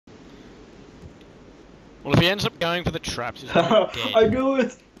Well, if he ends up going for the traps, he's gonna be dead. I knew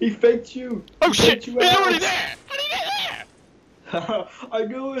it! He faked you! Oh He shit! faked He's you out. already there! How did he get there? I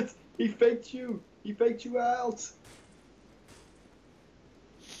knew it! He faked you! He faked you out!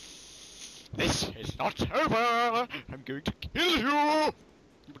 This is not over! I'm going to kill you!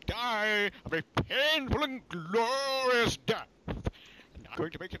 You will die of a painful and glorious death! And I'm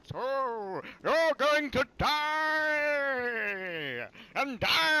going to make it so! You're going to die! And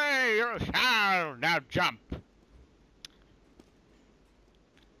die you shall! Now jump!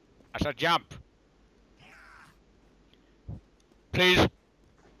 I said jump! Please!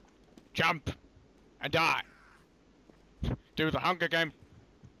 Jump! And die! Do the Hunger Game!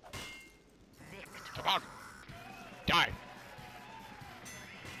 Come on! Die!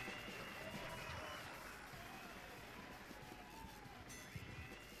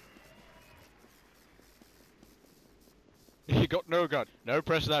 You got no gut. No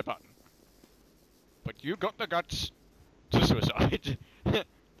press that button. But you got the guts to suicide.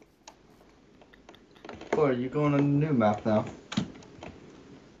 Boy, you going on a new map now.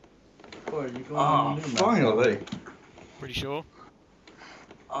 Boy, you going on a new map. Finally! Pretty sure?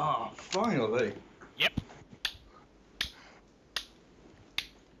 Finally! Yep.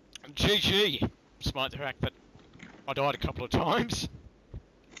 GG! Despite the fact that I died a couple of times.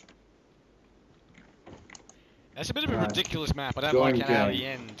 That's a bit of a ridiculous map. I don't like how at the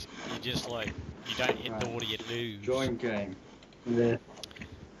end you just like you don't hit the water, you lose. Join game. Yeah.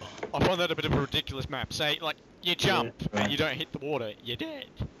 I find that a bit of a ridiculous map. Say like you jump and you don't hit the water, you're dead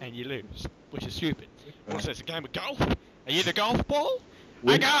and you lose, which is stupid. What's this? A game of golf? Are you the golf ball?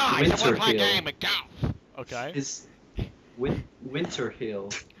 Hey guys, I want to play a game of golf. Okay. Is Winter Hill.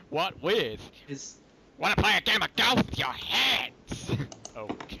 What with? Is want to play a game of golf with your heads?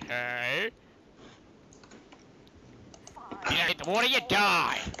 Okay. You don't hit the water, you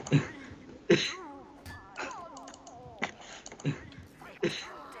die!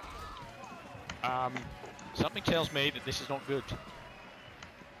 Something tells me that this is not good.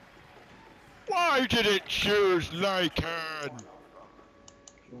 Why did it choose lakin?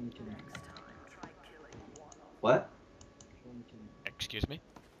 What? Excuse me?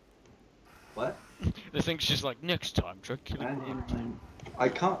 What? The thing's just like, next time, try killing I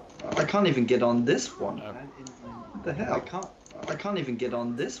can't even get on this one. Oh. What the hell? I can't even get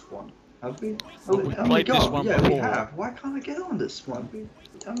on this one. Have we? Well, we played this one yeah, before. we have. Why can't I get on this one?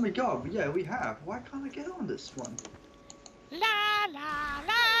 Oh my god, yeah, we have. Why can't I get on this one? La la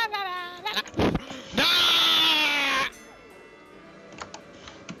la la la la. No!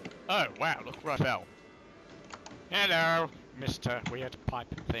 Oh wow, look where I fell. Hello, Mr. Weird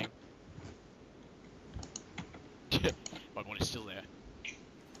Pipe thing. My one is still there.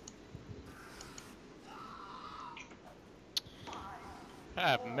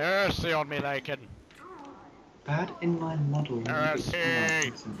 Have mercy on me, lakin. Bad in my model.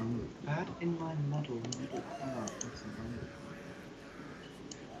 Mercy. Bad in my model.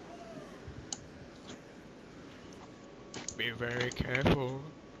 Be very careful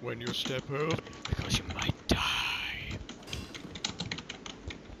when you step out, because you might die.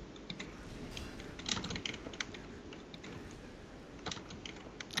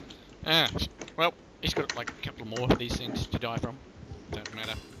 Well, he's got like a couple more of these things to die from. Don't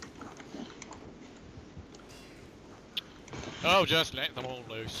matter. Oh, just let them all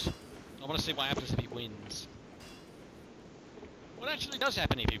loose. I want to see what happens if he wins. What actually does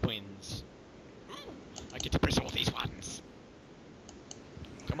happen if he wins? I get to press all these ones.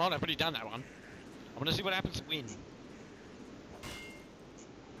 Come on, I've already done that one. I want to see what happens to win.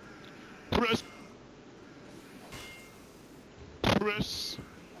 Press. Press.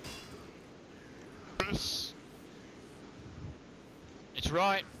 Press. It's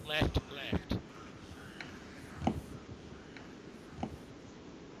right, left, left.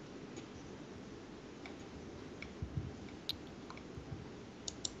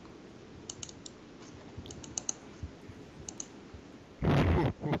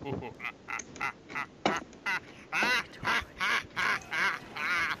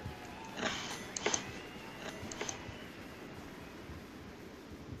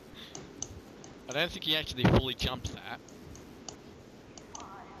 I don't think he actually fully jumped that.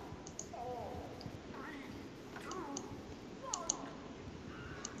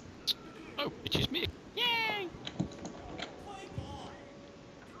 Oh, it's just me. Yay!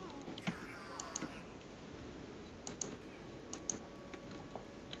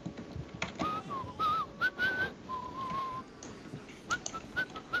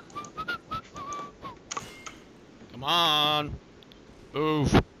 Come on!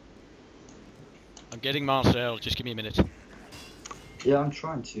 Move! I'm getting Marcel, just give me a minute. Yeah, I'm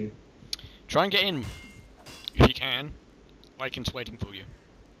trying to. Try and get in. If you can, Lakin's waiting for you.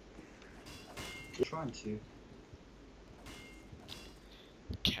 You're trying to.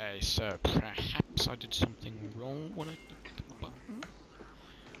 Okay, so perhaps I did something wrong when I clicked the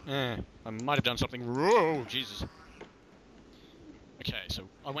button. I might have done something wrong. Jesus. Okay, so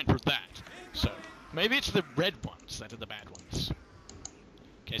I went for that. So maybe it's the red ones that are the bad ones.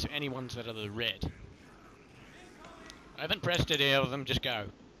 Okay, so any ones that are the red. I haven't pressed any of them. Just go.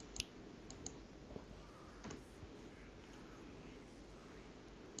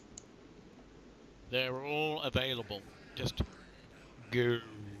 They're all available. Just go.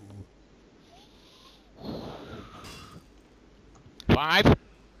 5,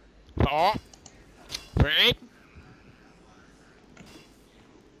 4, 3,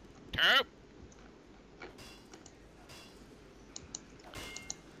 2.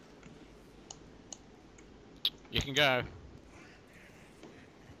 You can go.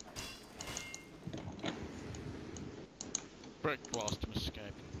 Brick blast to escape.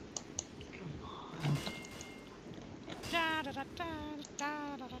 Da, da, da, da,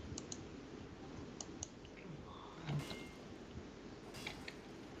 da, da, da.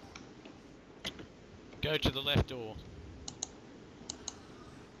 Go to the left door.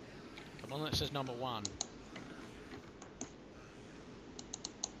 The one that says number 1.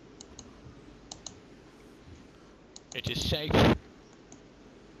 It is safe. Go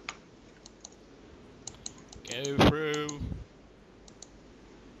through.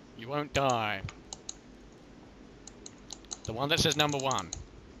 You won't die. The one that says number 1.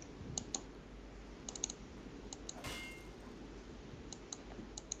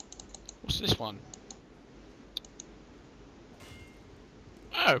 What's this one?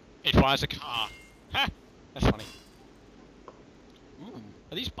 Oh, it fires a car. Ha! That's funny. Ooh,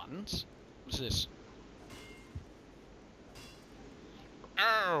 are these buttons? What's this?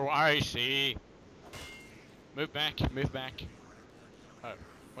 Oh, I see. Move back, move back. Oh,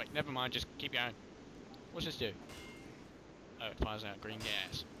 wait, never mind, just keep going. What's this do? Oh, it fires out green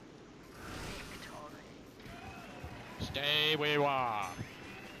gas. Stay where you are.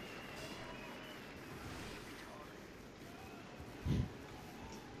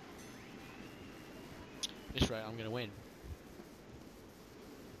 This rate, I'm gonna win.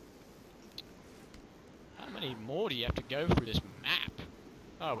 How many more do you have to go through this map?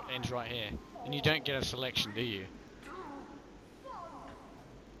 Oh, it ends right here. And you don't get a selection, do you?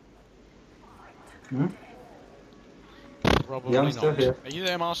 Hmm? Probably Yeah, I'm not. still here. Are you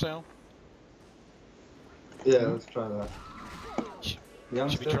there, Marcel? Yeah, let's try that. Yeah, I'm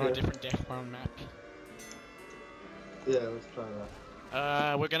Should we still try here. a different Def 1 map? Yeah, let's try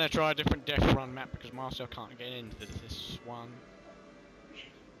that. We're gonna try a different Def Run map because Marcel can't get into this one.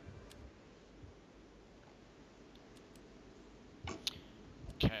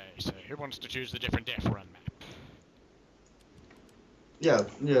 Okay, so who wants to choose the different Def Run map? Yeah,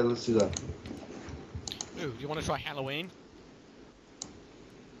 let's do that. Ooh, do you want to try Halloween?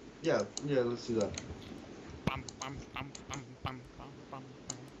 Yeah, let's do that. Bum, bum, bum, bum, bum, bum, bum,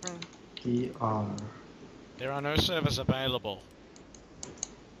 bum, bum. PR. There are no servers available.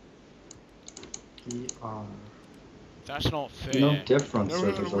 PR. That's not fair. No different No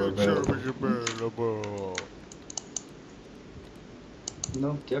servers are Halloween servers available. available.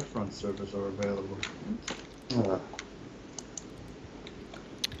 No different servers are available. Yeah,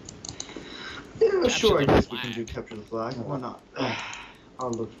 Capture sure, I the guess we can flag. do capture the flag. Why not?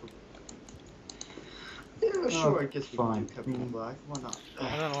 I'll look for... Yeah, sure, I guess we can do capture the flag. Why not?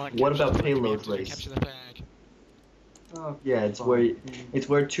 I don't like What capture about the flag. payload We have to do race? Capture the flag. Oh, yeah, it's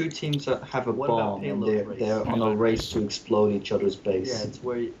where two teams have a bomb and they're on a race to explode each other's base. Yeah,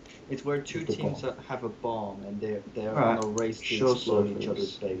 it's where two teams have a bomb and they're on a race to explode each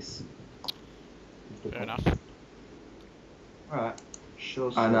other's base. Fair enough. Alright.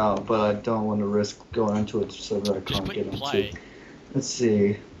 I know, but I don't want to risk going into a server I Just can't click get play. into. Let's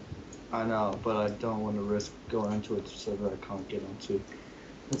see. I know, but I don't want to risk going into a server I can't get into.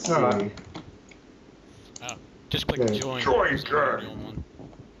 Let's see. Oh, just click join. Join.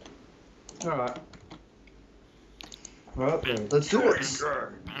 Alright. Well, let's do it.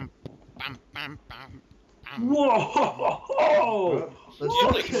 Bam, bam, bam, bam, bam. Whoa!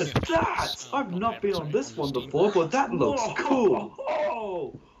 Look Look at that! I've not been on this one before, but that looks cool.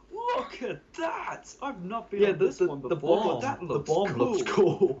 Oh, look at that! I've not been on this one before, but that looks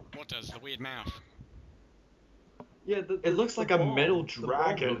cool. What does the weird mouth? Yeah, it looks like a metal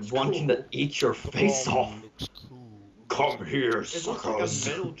dragon wanting to eat your face off. Looks cool. Come here, suckers. It looks like a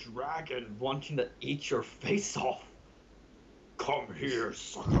metal dragon wanting to eat your face off. Come here,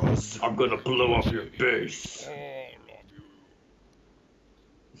 suckers. I'm gonna blow up your base. All of you.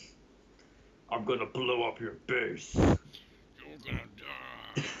 I'm gonna blow up your base. You're gonna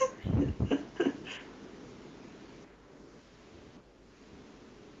die.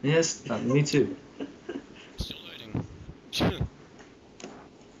 Yes, me too. Still loading.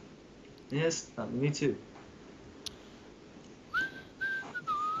 Yes, me too.